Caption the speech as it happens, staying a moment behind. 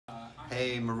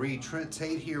Hey Marie, Trent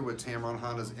Tate here with Tameron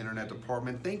Honda's Internet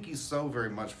Department. Thank you so very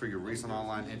much for your recent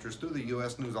online interest through the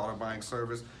U.S. News Auto Buying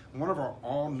Service. One of our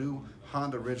all-new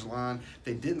Honda Ridgeline.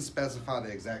 They didn't specify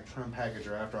the exact trim package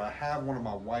you're after. I have one of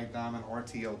my white diamond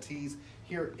RTLTs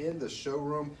here in the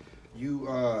showroom. You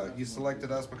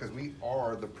selected us because we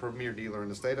are the premier dealer in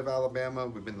the state of Alabama.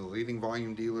 We've been the leading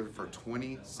volume dealer for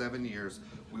 27 years.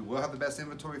 We will have the best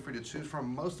inventory for you to choose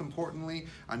from. Most importantly,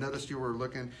 I noticed you were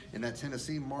looking in that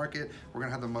Tennessee market. We're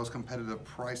gonna have the most competitive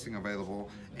pricing available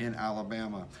in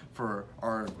Alabama. For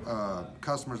our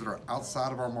customers that are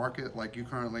outside of our market, like you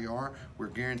currently are, we're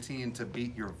guaranteeing to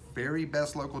beat your very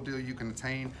best local deal you can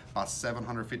attain by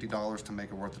 $750 to make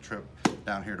it worth the trip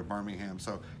down here to Birmingham.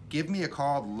 So give me a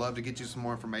call. I'd love to get you some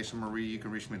more information, Marie. You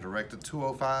can reach me direct at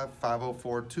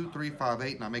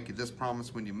 205-504-2358, and I make you this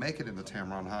promise: when you make it into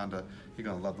Tameron Honda, you're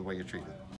gonna love the way you're treated.